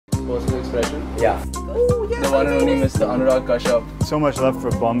personal expression. Yeah. Oh, yes, The one and only Mr. Anurag Kashyap. So much love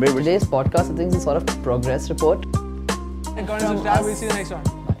for Bombay. Today's podcast, I think, is a sort of progress report. And comment and subscribe. We'll see you next one.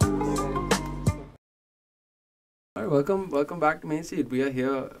 Alright, welcome back to Mainstreet. We are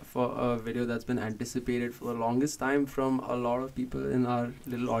here for a video that's been anticipated for the longest time from a lot of people in our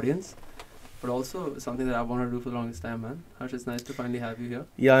little audience, but also something that I wanted to do for the longest time, man. Harsh, it's nice to finally have you here.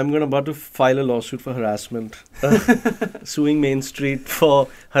 Yeah, I'm about to file a lawsuit for harassment, suing Mainstreet for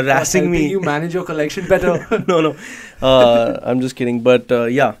harassing me. You manage your collection better. No, I'm just kidding. But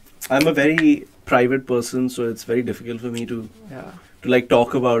yeah, I'm a very private person, so it's very difficult for me to like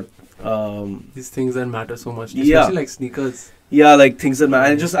talk about these things that matter so much, yeah. especially like sneakers. Yeah, like things that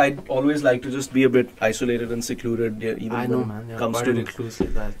matter. I always like to just be a bit isolated and secluded. Yeah, even I know, when man. it Yeah, comes quite to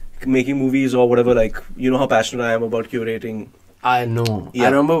reclusive, that. making movies or whatever. Like, you know how passionate I am about curating. I know. Yeah. I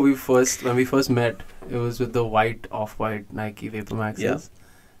remember when we first met, it was with the off-white Nike Vapor Maxes. Yeah.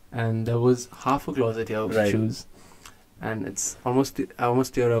 And there was half a closet here of Right. shoes. And it's I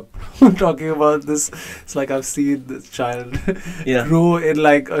almost tear up talking about this. It's like I've seen this child Yeah. grow in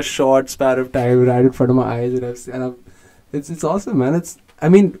like a short span of time right in front of my eyes, and it's awesome, man. I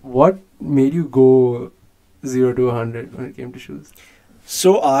mean, what made you go 0 to 100 when it came to shoes?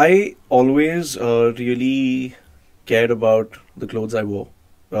 So I always really cared about the clothes I wore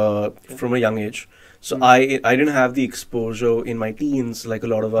from a young age. So I didn't have the exposure in my teens like a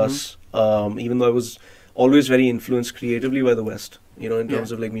lot of us, even though I was always very influenced creatively by the West, you know, in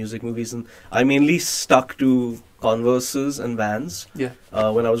terms of like music, movies, and I mainly stuck to Converses and Vans. Yeah.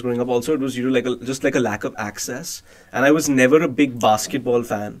 When I was growing up, also it was due to just like a lack of access, and I was never a big basketball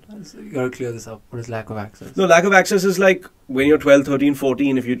fan. You gotta clear this up. What is lack of access? No, lack of access is like when you're 12, 13,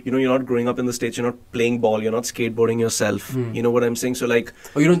 14, if you're not growing up in the States, you're not playing ball, you're not skateboarding yourself. You know what I'm saying? So like,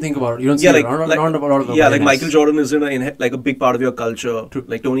 you don't think about it. You don't see it. Not a lot of yeah, like Michael Jordan is in like a big part of your culture. True.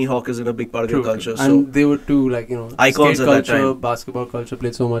 Like Tony Hawk is in a big part of your culture. So and they were too, like, you know, icons skate at that culture, time. basketball culture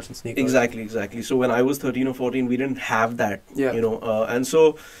played so much in sneakers. Exactly. So when I was 13 or 14, we didn't have that. Yeah. You know, and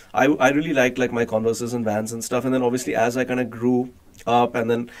so I really liked like my Converses and Vans and stuff. And then obviously as I kind of grew up, and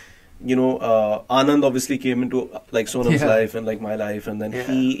then, you know, Anand obviously came into like Sonam's life and like my life, and then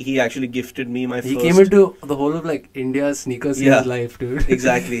he actually gifted me my first. He came into the whole of like India's sneaker scene's life, dude.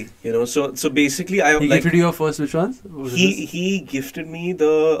 Exactly. You know, so basically he gifted you your first which ones? He gifted me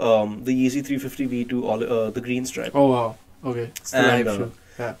the Yeezy 350 V2 the green stripe. Oh wow. Okay. It's the live shoe.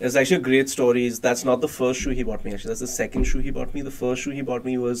 Yeah. It's actually a great story. That's not the first shoe he bought me, actually. That's the second shoe he bought me. The first shoe he bought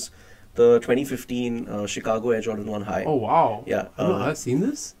me was the 2015 Chicago Air Jordan 1 High. Oh wow. Yeah. I've seen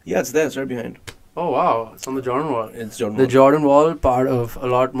this? Yeah, it's there. It's right behind. Oh wow. It's on the Jordan Wall. It's Jordan The Wall. Jordan Wall, part of a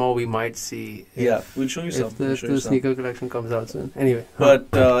lot more we might see. Yeah, we'll show you some. If the sneaker collection comes out soon. Anyway. But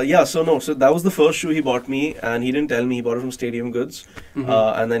yeah, so that was the first shoe he bought me, and he didn't tell me. He bought it from Stadium Goods.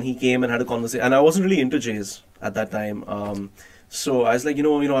 And then he came and had a conversation. And I wasn't really into Jays at that time. So I was like, you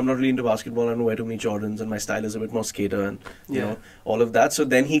know, I'm not really into basketball. I don't wear too many Jordans, and my style is a bit more skater, and you know, all of that. So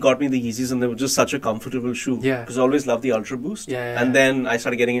then he got me the Yeezys, and they were just such a comfortable shoe. Yeah. Because I always loved the Ultra Boost. And then I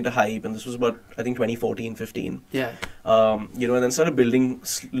started getting into hype, and this was about, I think, 2014, 15. Yeah. You know, and then started building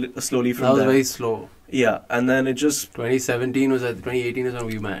slowly from there. That was very slow. Yeah, and then it just 2017 was 2018 is when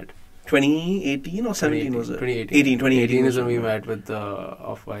we met. 2018 or 17 was it? 2018 is when we met with the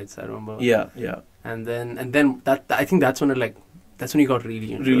Off-Whites, I remember. Yeah. And then that, I think that's when that's when you got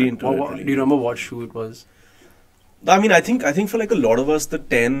really into it. Do you remember what shoe it was? I mean, I think for like a lot of us, the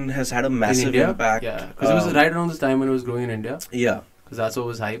 10 has had a massive impact. Yeah, because it was right around this time when it was growing in India. Yeah. Because that's what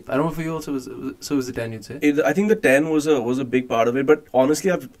was hype. I don't know for you also, so was the 10, you'd say? I think the 10 was a big part of it, but honestly,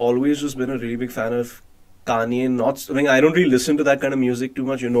 I've always just been a really big fan of Kanye. I don't really listen to that kind of music too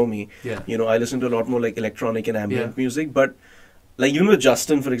much, you know me. Yeah. You know, I listen to a lot more like electronic and ambient music, but like even with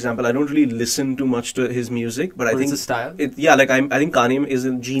Justin, for example, I don't really listen too much to his music, but I think it's a style. I think Kanye is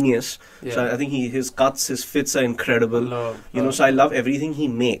a genius. Yeah. So I think his cuts, his fits are incredible. So I love everything he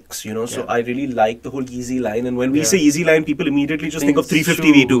makes. You know, so I really like the whole Yeezy line. And when we say Yeezy line, people immediately just think of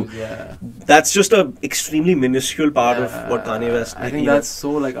 350 V2. Yeah. That's just a extremely minuscule part of what Kanye West. I think that's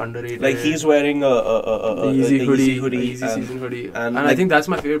so like underrated. Like he's wearing a Yeezy hoodie, Yeezy season hoodie, and I think that's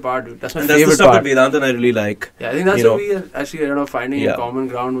my favorite part, dude. That's my favorite part. That's the stuff part. with Vedantan I really like. Yeah, I think that's what we actually ended up finding in common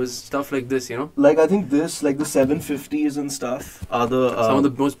ground was stuff like this, you know. Like I think this, like the 750s and stuff, are the some of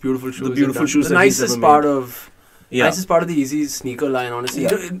the most beautiful shoes. The beautiful shoes. The nicest part of Yeah. That's just part of the easy sneaker line, honestly. Yeah.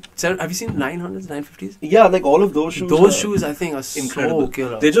 Have you seen 900s, 950s? Yeah, like all of those shoes. Those shoes, I think, are incredible. so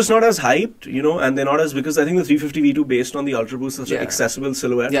killer. They're just not as hyped, and they're not as, because I think the 350 V2 based on the Ultra Boost is such an accessible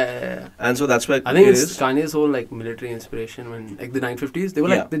silhouette. Yeah. And so that's why I think it's is. Kanye's whole like military inspiration when like the 950s, they were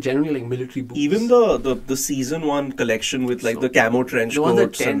like they're genuinely like military boots. Even the season 1 collection with like the camo trench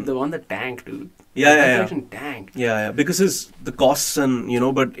coats. The one that tanked, dude. Yeah. Collection tanked. Yeah, because the costs and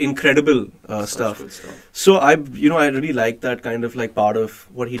but incredible stuff. Good stuff. So I really like that kind of like part of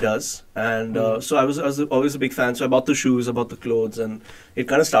what he does, and so I was always a big fan. So I bought the shoes, I bought the clothes, and it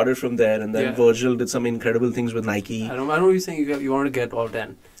kind of started from there. And then Virgil did some incredible things with Nike. I know what you're saying. You wanted to get all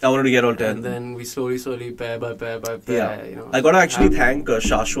 10. I wanted to get all 10, and then we slowly pair by pair. Yeah, I got to actually thank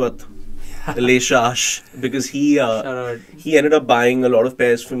Shashwat. Le Shash, because he ended up buying a lot of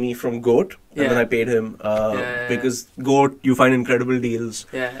pairs for me from Goat, and then I paid him because Goat, you find incredible deals.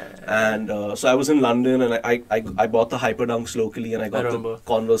 And so I was in London, and I bought the Hyperdunks locally, and I got the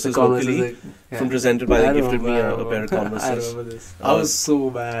Converses locally from Presented by. They gifted me a pair of Converses. I remember this. I was so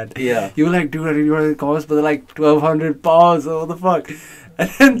bad. Yeah, you were like, dude, I really wanted Converse, but they're like £1,200. So what the fuck? And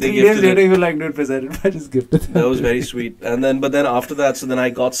then 3 days later, you were like, dude, Presented by just gifted them. That was very sweet. And then, but then after that, so then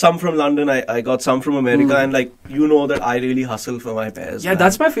I got some from London, I got some from America, and like, that I really hustle for my pairs. Yeah,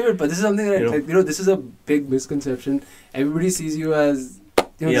 that's my favorite, but this is something that, this is a big misconception. Everybody sees you as,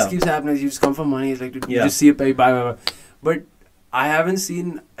 this keeps happening, you just come for money, it's like, dude, you just see a pair, you buy. But I haven't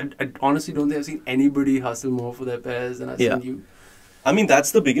seen, I honestly don't think I've seen anybody hustle more for their pairs than I've seen you. I mean,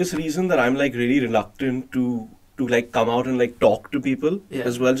 that's the biggest reason that I'm like really reluctant to like come out and like talk to people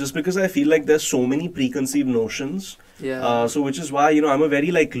as well, just because I feel like there's so many preconceived notions. So which is why I'm a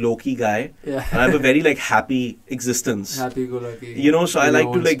very like low-key guy. And I have a very like happy existence. Happy-go-lucky. So I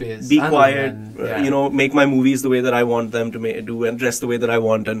like to like be quiet. Make my movies the way that I want them to do, and dress the way that I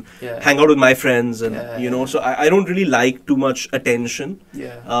want, and hang out with my friends, and So I don't really like too much attention.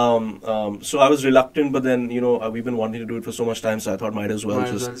 So I was reluctant, but then we've been wanting to do it for so much time, so I thought might as well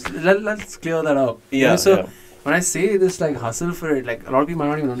let's clear that up. When I say this like hustle for it, like a lot of people might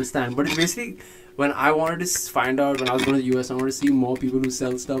not even understand, but it's basically when I wanted to find out, when I was going to the US, I wanted to see more people who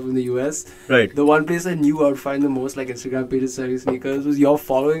sell stuff in the US. Right. The one place I knew I would find the most like Instagram pages selling sneakers was your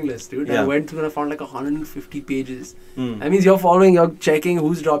following list, dude. I went through and I found like 150 pages. That means you're checking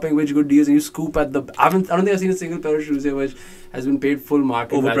who's dropping which good deals, and you scoop at the. I don't think I've seen a single pair of shoes here which has been paid full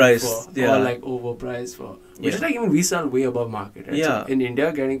market overpriced value for, or like overpriced for. Which is like even we sell way above market. Right? Yeah. So in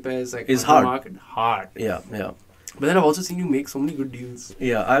India, getting pairs like is hard. Market, hard. Yeah. But then I've also seen you make so many good deals.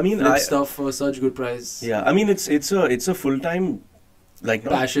 Yeah, I mean, stuff for such good price. Yeah, I mean, it's a full time, like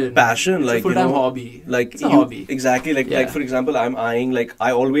passion. It's like a full time hobby. Like it's a hobby. Exactly. Like for example, I'm eyeing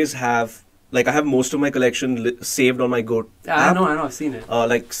I always have. Like, I have most of my collection saved on my Goat app. I know, I've seen it.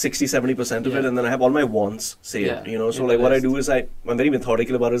 Like 60-70% of it, and then I have all my wants saved, So, like, what I do is I'm very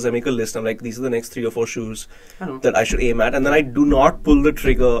methodical about it, is I make a list. I'm like, these are the next 3 or 4 shoes that I should aim at, and then I do not pull the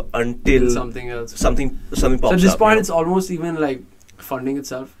trigger until something else. Something pops up. So at this point, it's almost even like funding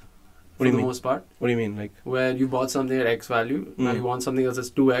itself. What do you mean? For the most part. What do you mean? Like, where you bought something at X value, now you want something else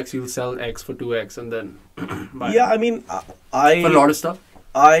that's 2X, you'll sell X for 2X, and then buy. Yeah, I mean, for a lot of stuff.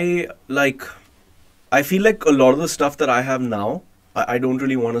 I feel like a lot of the stuff that I have now, I don't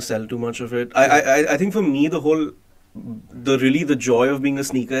really want to sell too much of it. I think for me, the joy of being a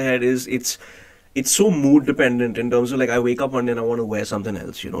sneakerhead is it's so mood dependent, in terms of like I wake up one day and I want to wear something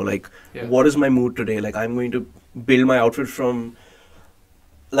else, what is my mood today? Like, I'm going to build my outfit from,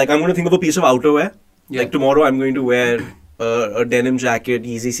 like, I'm going to think of a piece of outerwear. Like, tomorrow I'm going to wear a denim jacket,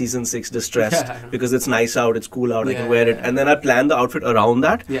 Yeezy Season 6 distressed, because it's nice out, it's cool out, I can wear it. And then I plan the outfit around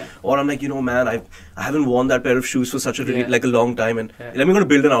that. Or I'm like, man, I haven't worn that pair of shoes for such a long time, and I'm going to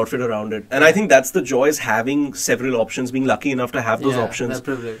build an outfit around it. And I think that's the joy, is having several options, being lucky enough to have those options.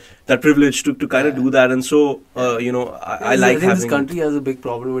 That privilege to kind of do that. And so, I like having... this country has a big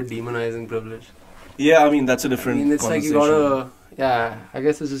problem with demonizing privilege. Yeah, I mean, that's a different it's conversation. like you gotta... I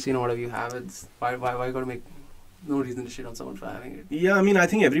guess it's just, whatever you have, it's... Why you gotta make... No reason to shit on someone for having it. Yeah, I mean, I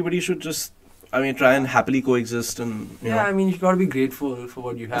think everybody should just, try and happily coexist, and I mean, you gotta be grateful for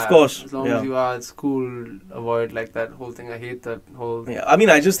what you have. Of course. As long as you are, it's cool. Avoid like that whole thing. I hate that whole... Yeah, I mean,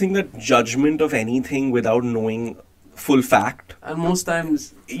 I just think that judgment of anything without knowing full fact... And most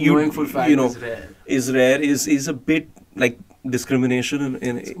times, knowing full fact is rare. Is a bit like discrimination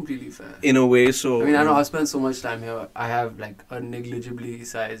it's completely fair. In a way, so... I mean, I know I spend so much time here. I have like a negligibly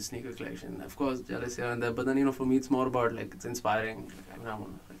sized sneaker collection. Of course, jealous here and there. But then, for me, it's more about like, it's inspiring. Like, I mean, I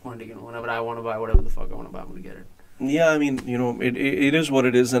want one day, whenever I want to buy whatever the fuck I want to buy, I'm going to get it. Yeah, I mean, it is what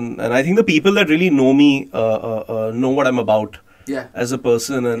it is. And I think the people that really know me know what I'm about. Yeah. as a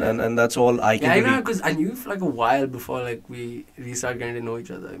person, and that's all I can Yeah, I really. know, because I knew you for like a while before like we started getting to know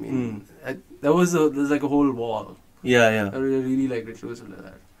each other. I mean, Hmm. there's like a whole wall. Yeah. I really like exclusive like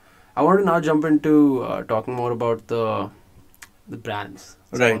that. I want to now jump into talking more about the brands.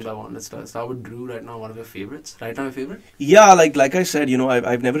 So Right. One by one. Let's start with Drew right now. One of your favorites. Right now, your favorite? Yeah, like I said,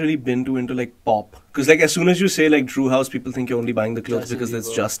 I've never really been too into like pop, because like as soon as you say like Drew House, people think you're only buying the clothes Justin because it's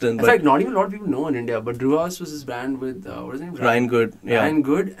Bieber. Justin. In But fact, not even a lot of people know in India. But Drew House was his brand with what is his name? Ryan Good, yeah, Ryan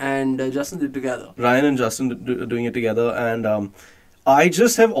Good and Justin did together. Ryan and Justin doing it together, and I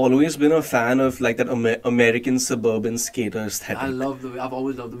just have always been a fan of like that American suburban skater aesthetic. I love the way. I've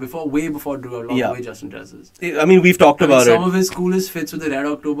always loved it. Way before Drew, I love Yeah. the way Justin dresses. I mean, we've talked about some it. of his coolest fits with the Red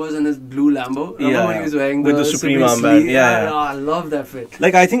Octobers and his blue Lambo. Remember Yeah, when yeah. he was wearing With the Supreme armband. sleeve? Yeah. I love that fit.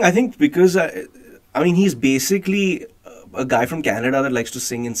 Like I think because I mean he's basically a guy from Canada that likes to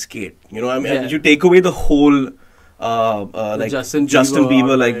sing and skate. I mean, Yeah. you take away the whole like Justin Justin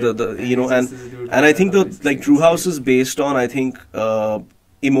Bieber, like outfit. the and I think the like Drew House is based on I think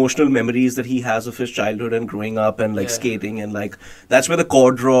emotional memories that he has of his childhood and growing up and like Yeah. skating, and like that's where the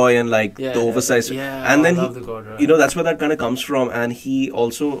corduroy and like the oversized and then I love the corduroy. that's where that kind of comes from. And he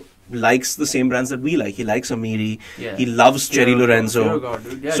also likes the same brands that we like. He likes Amiri. Yeah. He loves Jerry Lorenzo. Fear of God,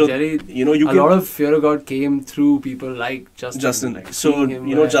 dude. Yeah, So, Jerry. you A can lot of Fear of God came through people like Justin. Like so seeing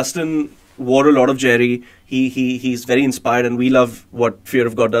him, Justin wore a lot of Jerry. He's very inspired, and we love what Fear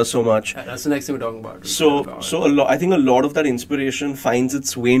of God does so much. Yeah, that's the next thing we're talking about. Fear So of God. I think a lot of that inspiration finds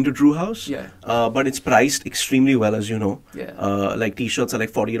its way into Drew House. Yeah. But it's priced extremely well, as you know. Yeah. Like t-shirts are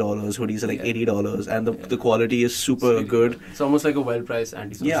like $40, hoodies are like Yeah. $80, and Yeah. the quality is super It's really good. It's almost like a well-priced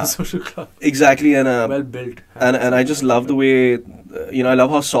anti-social Yeah. social club. Exactly, and Well built. and I just love the way I love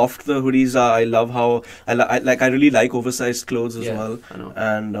how soft the hoodies are. I love how I really like oversized clothes as Yeah, well. I know.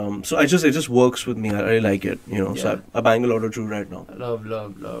 And so it just works with me. I really like it. So Yeah. I'm buying a lot of Drew right now. Love.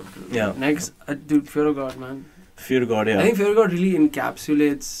 Dude. Yeah. Next, dude, Fear of God, man. Fear of God, yeah. I think Fear of God really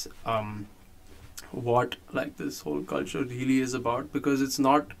encapsulates what like this whole culture really is about, because it's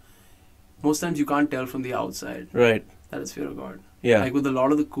not. Most times you can't tell from the outside Right. that it's Fear of God. Yeah. Like with a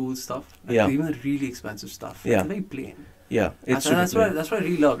lot of the cool stuff, like Yeah. even the really expensive stuff, Yeah. it's very plain. Yeah. It's super That's plain. what I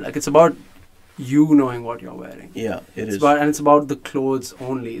really love. Like it's about you knowing what you're wearing. Yeah, it It's is. about the clothes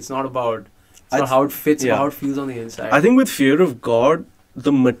only. It's not about how it fits, yeah. how it feels on the inside. I think with Fear of God,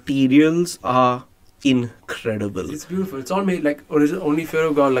 the materials are incredible. It's beautiful. It's all made like only Fear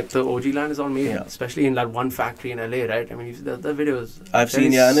of God, like the OG line is all made, Yeah. especially in that one factory in LA, right? I mean, that video is. I've that seen,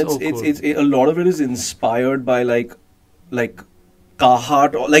 is yeah, and so cool. it's a lot of it is inspired by like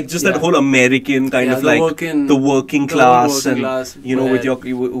Carhartt, or like just that Yeah. whole American kind Yeah, of the like working- the working the class, working and class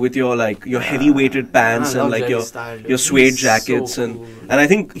with your like your heavy weighted pants I love and like Jerry's style, dude. your suede He's jackets, so and cool. I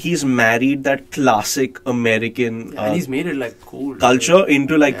think he's married that classic American Yeah, and he's made it like cool culture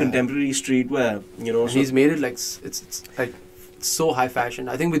into like Yeah. contemporary streetwear. And he's made it like it's like so high fashion.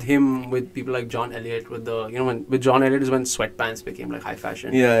 I think with him, with people like John Elliott, with the with John Elliott is when sweatpants became like high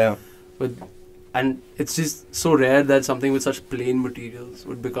fashion. yeah. And it's just so rare that something with such plain materials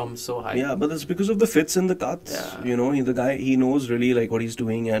would become so high. Yeah, but that's because of the fits and the cuts. Yeah. The guy, he knows really like what he's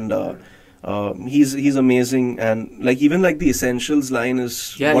doing, and he's amazing. And like even like the essentials line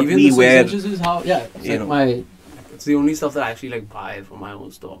is what even we the wear. Essentials is how it's You like it's the only stuff that I actually like buy from my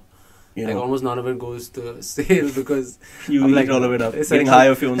own store. You Like know, almost none of it goes to sale because you I'm eat like, all of it up, getting essentials- high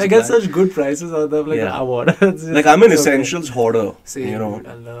off your own I get supply. such good prices out there. Like Yeah. I want. Like I'm an essentials hoarder. Same, dude,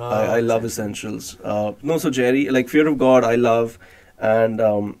 I love essentials. No, so Jerry, like Fear of God, I love, and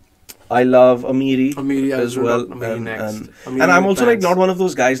I love Amiri Amiri as well. Amiri and, next. and, Amiri and I'm with also like pants. not one of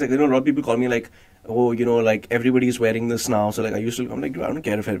those guys, like a lot of people call me like, oh, like everybody's wearing this now. So like I'm like, dude, I don't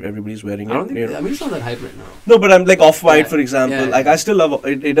care if everybody's wearing I don't it. think. I mean, it's not that hype right now. No, but I'm like Off-White, Yeah. for example. Yeah. Like I still love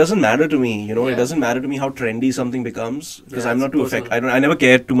it. It doesn't matter to me, It Yeah. doesn't matter to me how trendy something becomes, because Yeah, I'm it's not too personal. affected. I never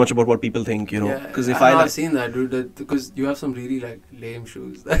care too much about what people think, Because if I I've seen that, dude. Because you have some really like lame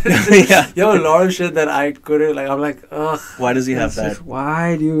shoes. yeah. You have a lot of shit that I couldn't like. I'm like, ugh. Why does he have it's that? just,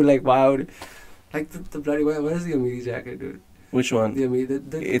 why do you like? Why would like the bloody? What is the Amiri jacket, dude? Which one? The Amiri, It's-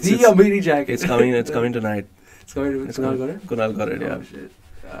 the it's- Amiri jacket. It's coming. It's coming tonight. It's coming. It's Kunal coming. got it. Kunal got it. Yeah. Oh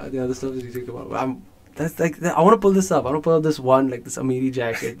shit. The other stuff that you think about. That's like I want to pull this up. I want to pull up this one like this Amiri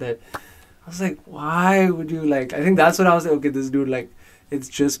jacket that I was like, why would you like? I think that's what I was like. Okay, this dude like, it's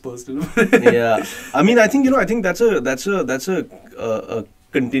just personal. Yeah. I mean, I think I think that's a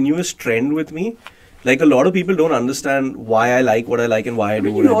continuous trend with me. Like a lot of people don't understand why I like what I like and why I I do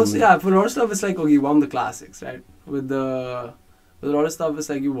mean, what you I also do. for a lot of stuff it's like okay, you want the classics, right? With a lot of stuff it's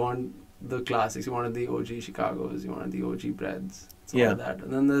like you want the classics. You wanted the OG Chicagos. You wanted the OG breads. It's Yeah. all that.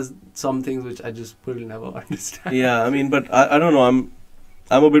 And then there's some things which I just will never understand. Yeah, I mean, but I don't know.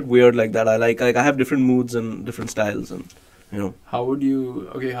 I'm a bit weird like that. I have different moods and different styles, and you know. How would you?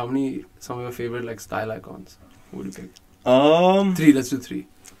 Okay, how many? Some of your favorite like style icons? Who would you pick? 3. Let's do 3.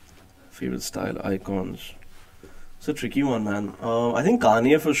 Favorite style icons. It's a tricky one, man. I think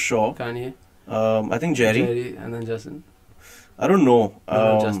Kanye for sure. Kanye. I think Jerry. And then Justin. I don't know.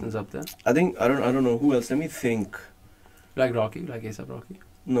 No, Justin's up there. I don't know who else. Let me think. Like Rocky, like A$AP Rocky.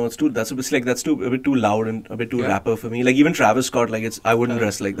 No, it's too. That's a bit too loud and a bit too Yeah. rapper for me. Like even Travis Scott, like I wouldn't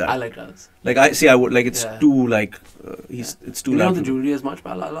dress like that. I like Travis. Like I would like it's Yeah. too like it's too You know loud. the for me. jewelry as much,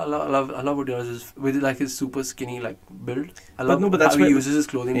 but I love what yours is with like his super skinny like build. I But love no, but that's how he why- uses his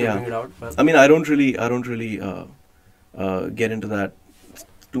clothing to Yeah. bring it out. But I mean, I don't really get into that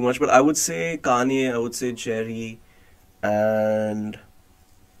too much, but I would say Kanye, I would say Jerry, and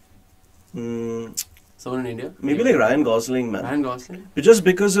someone in India, maybe like Ryan Gosling, man. Ryan Gosling, Just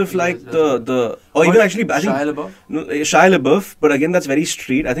because of He like does the or even actually I think Shia LaBeouf no, Shia LaBeouf, but again that's very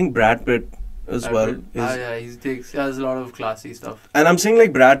street. I think Brad Pitt as Brad well. Pitt. Yeah, he has a lot of classy stuff. And I'm saying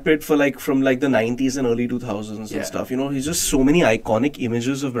like Brad Pitt for like from like the 90s and early 2000s Yeah. and stuff. You know, he's just so many iconic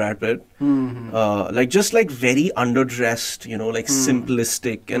images of Brad Pitt. Mm-hmm. Like just like very underdressed, you know, like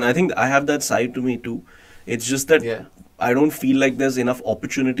simplistic. And I think I have that side to me too. It's just that Yeah, I don't feel like there's enough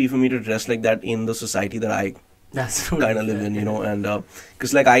opportunity for me to dress like that in the society that I that's kind of live in, you know. And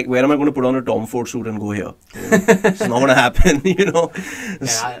because like where am I going to put on a Tom Ford suit and go here? You know? It's not going to happen, you know.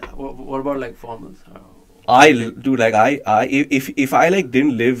 What about like formals? If I like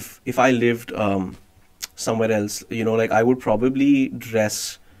didn't live, if I lived somewhere else, you know, like I would probably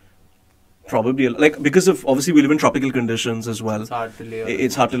dress like because of obviously we live in tropical conditions as well. It's hard to layer.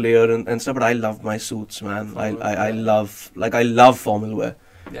 It's hard to layer and stuff, but I love my suits, man. Formal, I yeah. love formal wear.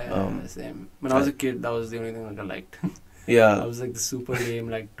 Yeah, same. When I was a kid, that was the only thing that I liked. I Yeah, was like the super lame,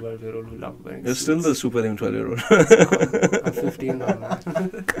 like 12-year-old who loved wearing you're suits. still the super lame 12-year-old. I'm 15 now, man.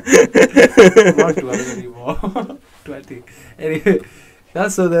 I'm not 12 anymore. 20. Anyway, yeah,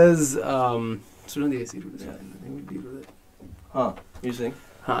 so there's still on the AC route. Yeah, I think we'll deal with it. Huh? You saying?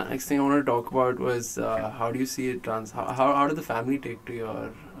 Next thing I wanted to talk about was how do you see it how did the family take to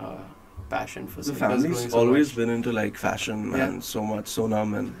your passion for The sneakers growing family's so always much? been into like fashion, man. Yeah. So much, so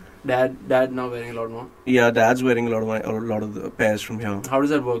numb, and Dad now wearing a lot more. yeah, Dad's wearing a lot of the pairs from here. How does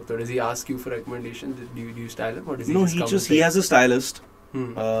that work though? Does he ask you for recommendations? Do you style him or does he No, just come and he pick? has a stylist.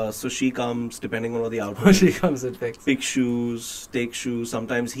 Hmm. So she comes depending on what the outfit. She comes and picks. Pick shoes, take shoes.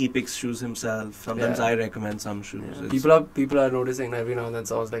 Sometimes he picks shoes himself. Sometimes Yeah. I recommend some shoes. Yeah. It's- People are noticing every now and then.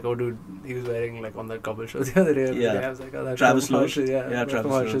 So I was like, oh dude, he was wearing like on that couple show the other day. Yeah. I was like, oh, that's Travis from Lewis? Harsh's, Yeah, that's from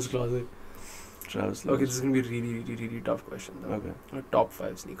Travis Harsh's Lewis. closet. Travis Okay, Lewis. this is gonna be really tough question though. Okay. Top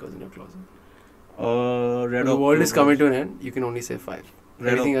 5 sneakers in your closet. Red The world is Octobers. coming to an end. You can only say 5.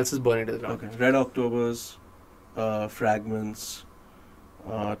 Red Everything else is burning to the ground. Okay. Red Octobers, Fragments,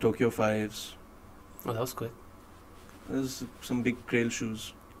 Tokyo 5s. Oh, that was quick. There's some big trail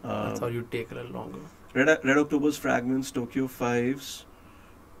shoes. I thought you'd take a little longer. Red Octobers, Fragments, Tokyo 5s.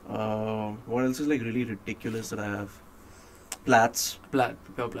 What else is like really ridiculous that I have? Plats.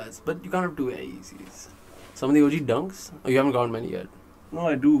 Pure plats. But you can't have 2 Air Yeezys. Some of the OG Dunks? Oh, you haven't gotten many yet. No,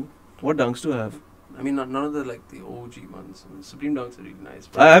 I do. What dunks do I have? I mean, none of the like the OG ones. Supreme Dunks are really nice.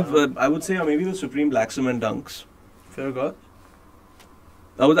 I have. I would say maybe the Supreme Black Cement dunks. Fair God.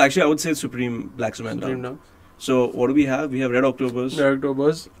 I would say Supreme Black Cement Supreme dunk. Dunks. So what do we have? We have Red Octobers, Red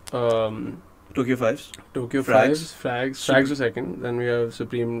Octobers, Tokyo 5s, Tokyo Frags. 5s, Frags are second. Then we have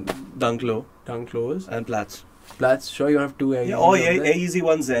Supreme Dunk Low, Dunk Lows. and Plats. Plats, sure you have 2 Air Yeah, Yeezys. Air Easy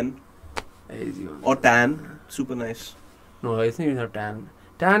One Zen Air Yeezy ones. or Tan, super nice. No, I think you have Tan.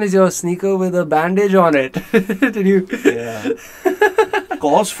 Tan is your sneaker with a bandage on it. Did you? Yeah.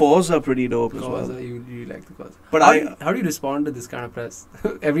 Cause 4s are pretty dope as Cause, well. you like the cause. But How do you respond to this kind of press?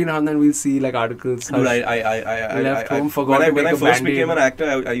 Every now and then we'll see like articles. Dude, Left home, forgot to when make I a first Band-Aid. became an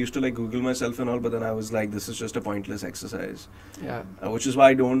actor, I used to like Google myself and all, but then I was like, this is just a pointless exercise. Yeah. Which is why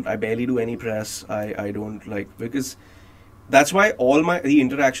I barely do any press. I don't like, because that's why the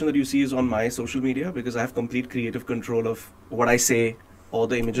interaction that you see is on my social media, because I have complete creative control of what I say or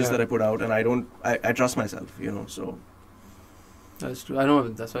the images Yeah. that I put out, and I trust myself, you know, so. That's true. I know.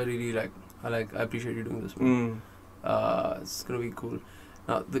 That's why I really I appreciate you doing this one. It's gonna be cool.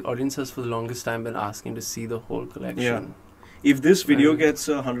 Now the audience has for the longest time been asking to see the whole collection. Yeah. If this video And- gets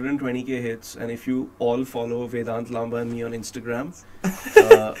 120k hits, and if you all follow Vedant Lamba and me on Instagram,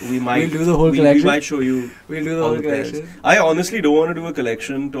 we might We'll do the whole we collection. might show you. We'll do the all whole the pairs. collection. I honestly don't want to do a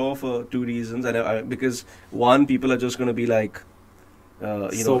collection tour for 2 reasons, and because one, people are just going to be like,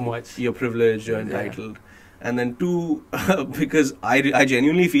 much. You're privileged, you're entitled. And then two, because I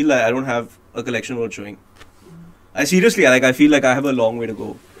genuinely feel like I don't have a collection worth showing. I seriously, I feel like I have a long way to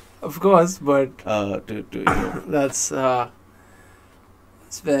go. Of course, but that's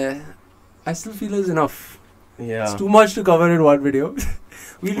where I still feel is enough. Yeah. It's too much to cover in one video.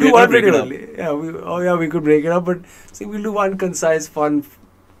 We'll do one video only. Yeah, we could break it up, but see, we'll do one concise, fun,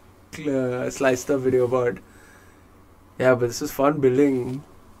 sliced up video about. Yeah, but this is fun building.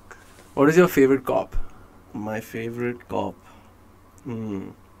 What is your favorite cop? My favorite cop.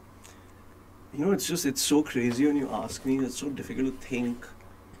 It's so crazy when you ask me. It's so difficult to think.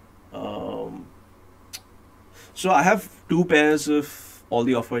 So I have 2 pairs of all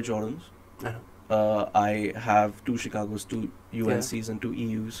the Off-White Jordans. I know. I have 2 Chicagos, 2 UNCs and 2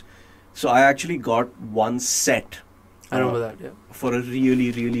 EUs. So I actually got one set. I remember that, yeah. For a really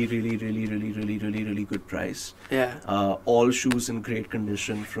good price. Yeah. All shoes in great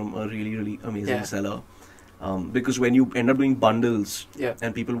condition from a really amazing seller. Because when you end up doing bundles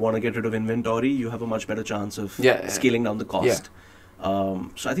and people want to get rid of inventory, you have a much better chance of scaling down the cost.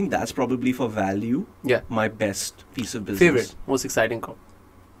 So I think that's probably for value my best piece of business. Favorite, most exciting cop?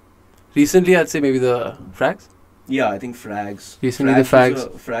 Recently, I'd say maybe the Frags. Yeah, I think Frags. Recently, the Frags.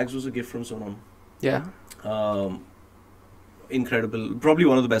 Frags was a gift from Sonam. Yeah. Incredible. Probably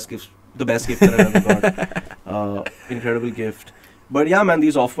one of the best gifts. The best gift that I've ever got. Incredible gift. But yeah, man,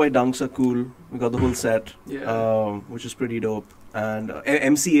 these Off-White Dunks are cool. We got the whole set, which is pretty dope. And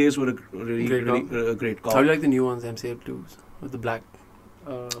MCAs were a great cop. How do you like the new ones, MCA blues, with the black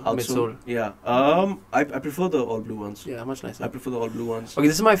midsole? Yeah. I prefer the all blue ones. Yeah, much nicer. I prefer the all blue ones. Okay,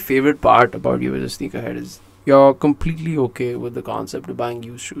 this is my favorite part about you as a sneakerhead is you're completely okay with the concept of buying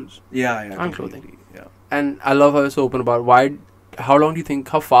used shoes. Yeah. And clothing. Yeah. And I love how you're so open about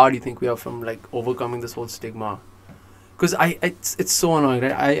how far do you think we are from like overcoming this whole stigma? Because it's so annoying,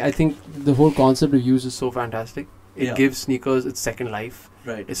 right? I think the whole concept of use is so fantastic. It gives sneakers its second life.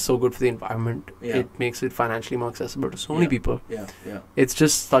 Right. It's so good for the environment. Yeah. It makes it financially more accessible to so many people. Yeah. It's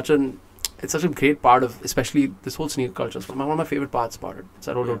just such a great part of, especially this whole sneaker culture. It's one of my favorite parts about it. It's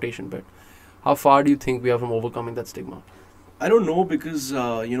that whole rotation bit. How far do you think we are from overcoming that stigma? I don't know, because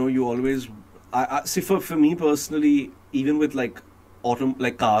you always see, for me personally, even with like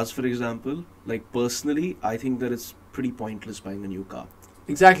cars, for example, like personally, I think that it's pretty pointless buying a new car.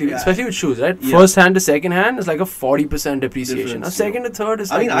 Exactly, especially with shoes, right? First hand to second hand is like a 40% depreciation. A second to third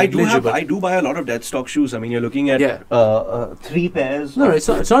is like negligible. I do buy a lot of dead stock shoes. I mean, you're looking at 3 pairs. No, it's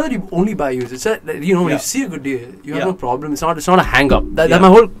not that you only buy used. It's that when you see a good deal, you have no problem. It's not a hang up. That my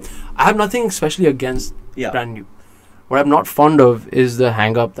whole. I have nothing especially against brand new. What I'm not fond of is the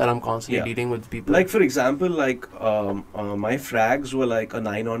hang up that I'm constantly dealing with people. Like for example, like my Frags were like a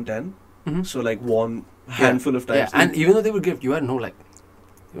 9 on 10. So like worn handful of times. And even though they were gift, you had no like.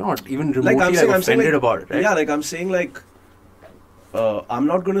 You're not even remotely offended about it, right? Yeah, like I'm saying, like I'm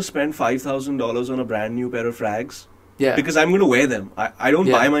not going to spend $5,000 on a brand new pair of Frags. Yeah. Because I'm going to wear them. I don't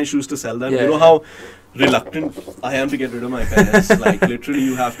buy my shoes to sell them. You know how reluctant I am to get rid of my pairs. Like literally,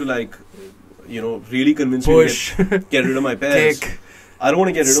 you have to like, really convince me to get rid of my pairs. I don't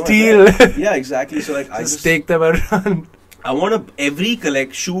want to get rid of my pairs. Yeah, exactly. So like, I just take them and run. I want every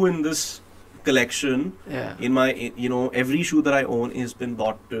shoe in this collection in my every shoe that I own has been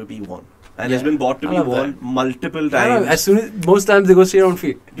bought to be worn and has been bought to be worn multiple times. As soon as most times they go straight on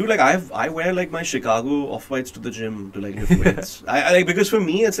feet. Dude, like I wear like my Chicago Off-Whites to the gym to like lift weights. I like, because for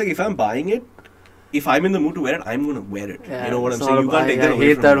me it's like if I'm buying it, if I'm in the mood to wear it, I'm gonna wear it. You know what I'm saying? You can't take that away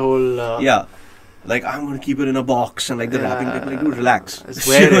hate from that me. whole like I'm gonna keep it in a box and like the wrapping paper, like dude, relax.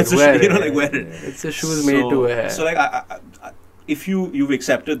 Wear it. Wear it. It's a shoes made to wear. So like I if you've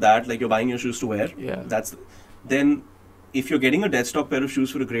accepted that, like you're buying your shoes to wear, then if you're getting a dead stock pair of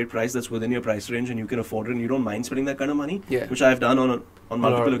shoes for a great price that's within your price range and you can afford it and you don't mind spending that kind of money, which I've done on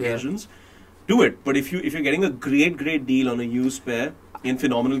multiple occasions, do it. But if you're getting a great deal on a used pair in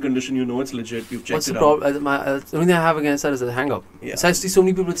phenomenal condition, it's legit, you've checked it out. The only thing I have against that is the hang up. So I see so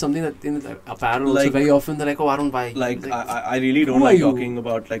many people with something that in the apparel, so very often they're like, oh, I don't buy. Like I really don't like talking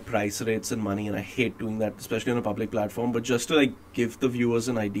about like price rates and money, and I hate doing that, especially on a public platform. But just to like give the viewers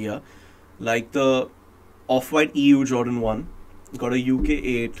an idea, like the Off-White EU Jordan 1 got a UK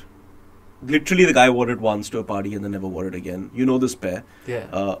 8. Literally the guy wore it once to a party and then never wore it again. You know this pair.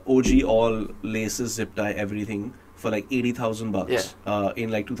 OG all laces, zip tie, everything, for like $80,000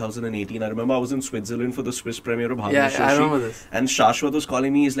 in like 2018. I remember I was in Switzerland for the Swiss premiere of Harshvardhan I remember this. And Harshvardhan was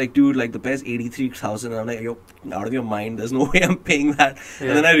calling me. He's like, dude, like the pair's 83,000. And I'm like, you're out of your mind. There's no way I'm paying that. And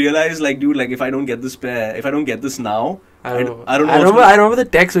then I realized, like, dude, like if I don't get this pair, if I don't get this now, I don't know. I don't know. I remember the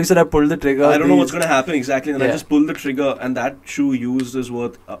text where you said I pulled the trigger. I don't know what's going to happen exactly. And I Yeah. just pulled the trigger, and that shoe used is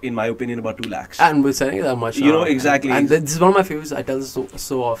worth, in my opinion, about 2 lakhs. And we're selling it that much. You now. know, exactly. And this is one of my favorites. I tell this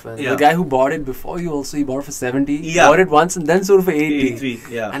so often. Yeah. The guy who bought it before you also, he bought it for 70. Yeah. Bought it once and then sold it for 80. 83,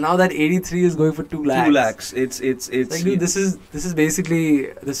 yeah. And now that 83 is going for 2 lakhs. 2 lakhs. It's Like, dude, this is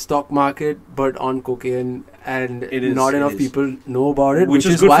basically the stock market, but on cocaine, and It is, not it enough is. people know about it, Which which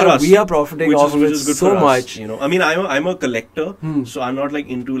is is good why for us. we are profiting off of which it is good so for us, much. you know. I mean, I'm a collector, Hmm. so I'm not like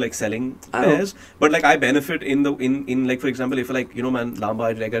into like selling I know. pairs, but like I benefit in like, for example, if like, you know, man,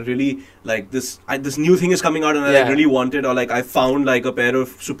 Lamba, like I really like this new thing is coming out and I like Yeah. really want it, or like I found like a pair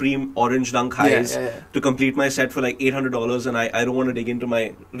of Supreme orange dunk highs yeah. to complete my set for like $800, and I don't want to dig into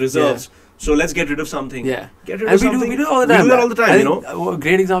my reserves, so let's get rid of something. Yeah. Get rid And of we something. do it all the time. We do that all the time, I you think, know. A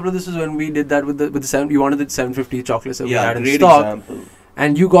great example of this is when we did that with the 7. You wanted the 750 chocolates that we Yeah, had in great stock. example.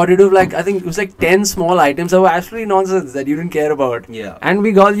 And you got rid of like, I think it was like 10 small items that were absolutely nonsense that you didn't care about. Yeah. And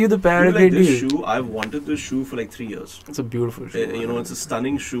we got you the pair You at a know, like great this deal. shoe, I've wanted this shoe for like 3 years. It's a beautiful shoe. You know, it's a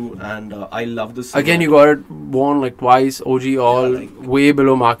stunning shoe, and I love this. Again, silhouette. you got it worn like twice, OG all, like, way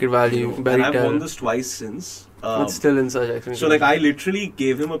below market value. You You know, can and barely I've tell. worn this twice since. It's still in such excellent So like condition. I literally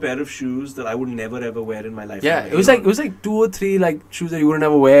gave him a pair of shoes that I would never ever wear in my life. Yeah, it was like 2 or 3 like shoes that you wouldn't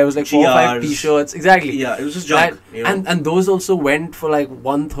ever wear. It was like 4 or 5 GRs. t-shirts. Exactly. Yeah, it was just junk. You know? And those also went for like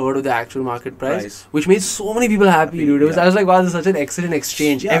 1/3 of the actual market price, Price. which made so many people happy, dude. I was like, wow, this is such an excellent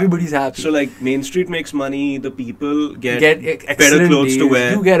exchange. Yeah. Everybody's happy. So like Mainstreet makes money, the people get better better clothes to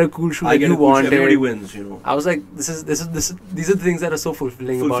wear. You get a cool shoe I that get you a cool shoe. wanted. Everybody wins, you know. I was like, these are the things that are so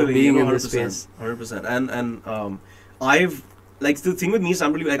fulfilling about Fulfilling, being you know, in this space. 100%. And I've like the thing with me is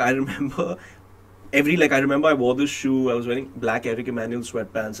unbelievable. Like I remember I wore this shoe. I was wearing black Eric Emanuel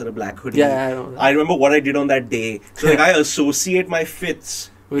sweatpants and a black hoodie. Yeah, I know. I remember what I did on that day. So like I associate my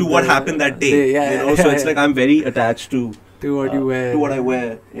fits With to what the happened that day. yeah, you know, so yeah, it's yeah. like I'm very attached to To what you wear. to what I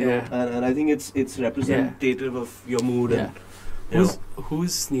wear. You Yeah. know? And I think it's representative of your mood. Yeah. And you know.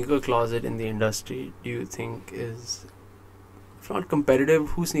 Whose sneaker closet in the industry do you think is, if not competitive,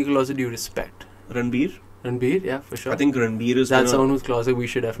 whose sneaker closet do you respect? Ranbir. Ranbir, yeah, for sure. I think Ranbir is That's someone whose closet we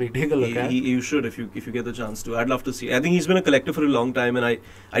should definitely take a look at. you should if you get the chance to. I'd love to see. I think he's been a collector for a long time, and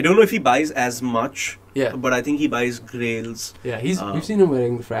I don't know if he buys as much. Yeah. But I think he buys Grails. Yeah, we've seen him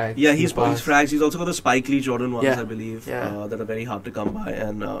wearing the frags. Yeah, in he's the past. frags. He's also got the Spike Lee Jordan ones, Yeah. I believe, Yeah. that are very hard to come by.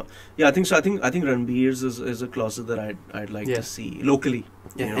 And yeah, I think so. I think Ranbir's is a closet that I'd like Yeah. to see locally.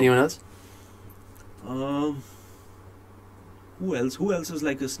 Yeah. You know. Anyone else? Who else is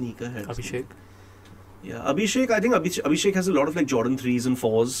like a sneakerhead? Abhishek. Yeah, Abhishek. I think Abhishek has a lot of like Jordan 3s and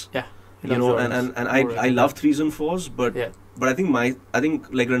 4s. Yeah. He You loves know, Jordans. and More I love 3s and 4s, but Yeah. I think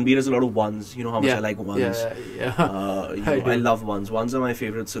like Ranbir has a lot of 1s. You know how much Yeah. I like 1s. Yeah. You I know, do. I love 1s. 1s are my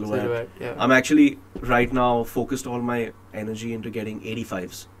favorite silhouette. Silhouette, yeah. I'm actually right now focused all my energy into getting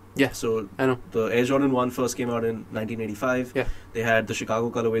 85s. Yeah. So I know. the Air Jordan 1 first came out in 1985. Yeah. They had the Chicago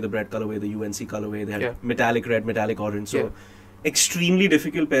colorway, the Bread colorway, the UNC colorway. They had Yeah. metallic red, metallic orange. So Yeah. extremely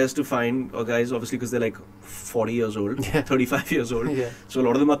difficult pairs to find, guys, obviously because they're like 40 years old, Yeah. 35 years old. Yeah. So a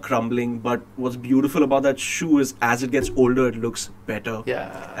lot of them are crumbling. But what's beautiful about that shoe is as it gets older, it looks better. Yeah.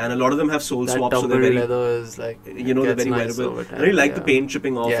 And a lot of them have sole that swaps, so they're tumbled very, leather is like, you know, they're gets very nice wearable. over I time, really like the yeah. paint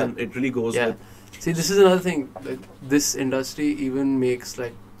chipping off, Yeah. and it really goes Yeah. with. See, this is another thing. Like, this industry even makes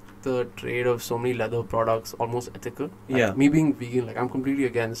like the trade of so many leather products almost ethical. Like, Yeah. me being vegan, like I'm completely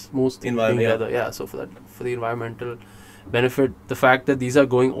against most things being Environment, leather. Yeah. So for the environmental benefit, the fact that these are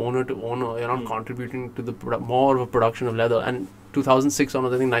going owner to owner, you're not contributing to the more of a production of leather. And 2006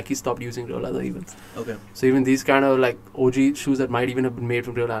 onwards, I think Nike stopped using real leather even. Okay. So even these kind of like OG shoes that might even have been made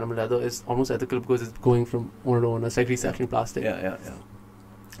from real animal leather is almost ethical because it's going from owner to owner. It's like recycling plastic. Yeah.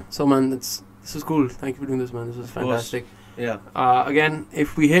 So man, this was cool. Thank you for doing this, man. This was fantastic. Yeah. Again,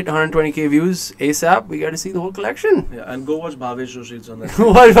 if we hit 120k views ASAP, we got to see the whole collection. Yeah. And go watch Bhavesh Joshi's on that.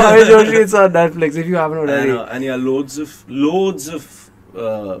 What Bhavesh Joshi? It's on Netflix if you haven't already. And yeah, loads of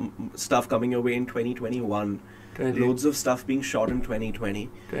stuff coming your way in 2021. 20, Loads of stuff being shot in 2020.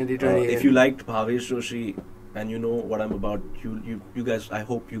 2020. If you liked Bhavesh Joshi and you know what I'm about, you guys, I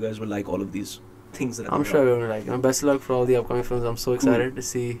hope you guys will like all of these things that I'm sure everyone will like. And best of luck for all the upcoming films. I'm so excited to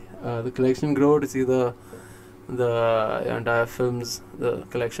see the collection grow, to see the entire films, the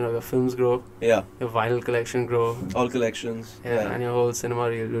collection of your films grow, Yeah, your vinyl collection grow, all collections. and your whole cinema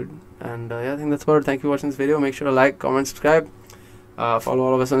reel, dude. And yeah, I think that's about it. Thank you for watching this video. Make sure to like, comment, subscribe. Follow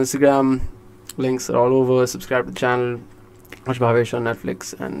all of us on Instagram. Links are all over. Subscribe to the channel. Watch Bhavesh on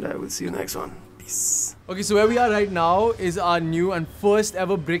Netflix. And we'll see you next one. Peace. Okay, so where we are right now is our new and first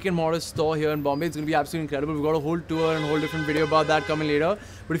ever brick and mortar store here in Bombay. It's going to be absolutely incredible. We've got a whole tour and a whole different video about that coming later.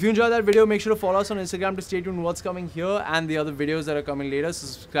 But if you enjoyed that video, make sure to follow us on Instagram to stay tuned with what's coming here and the other videos that are coming later. So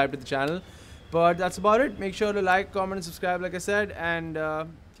subscribe to the channel. But that's about it. Make sure to like, comment and subscribe like I said. And yeah,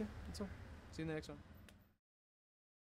 that's all. See you in the next one.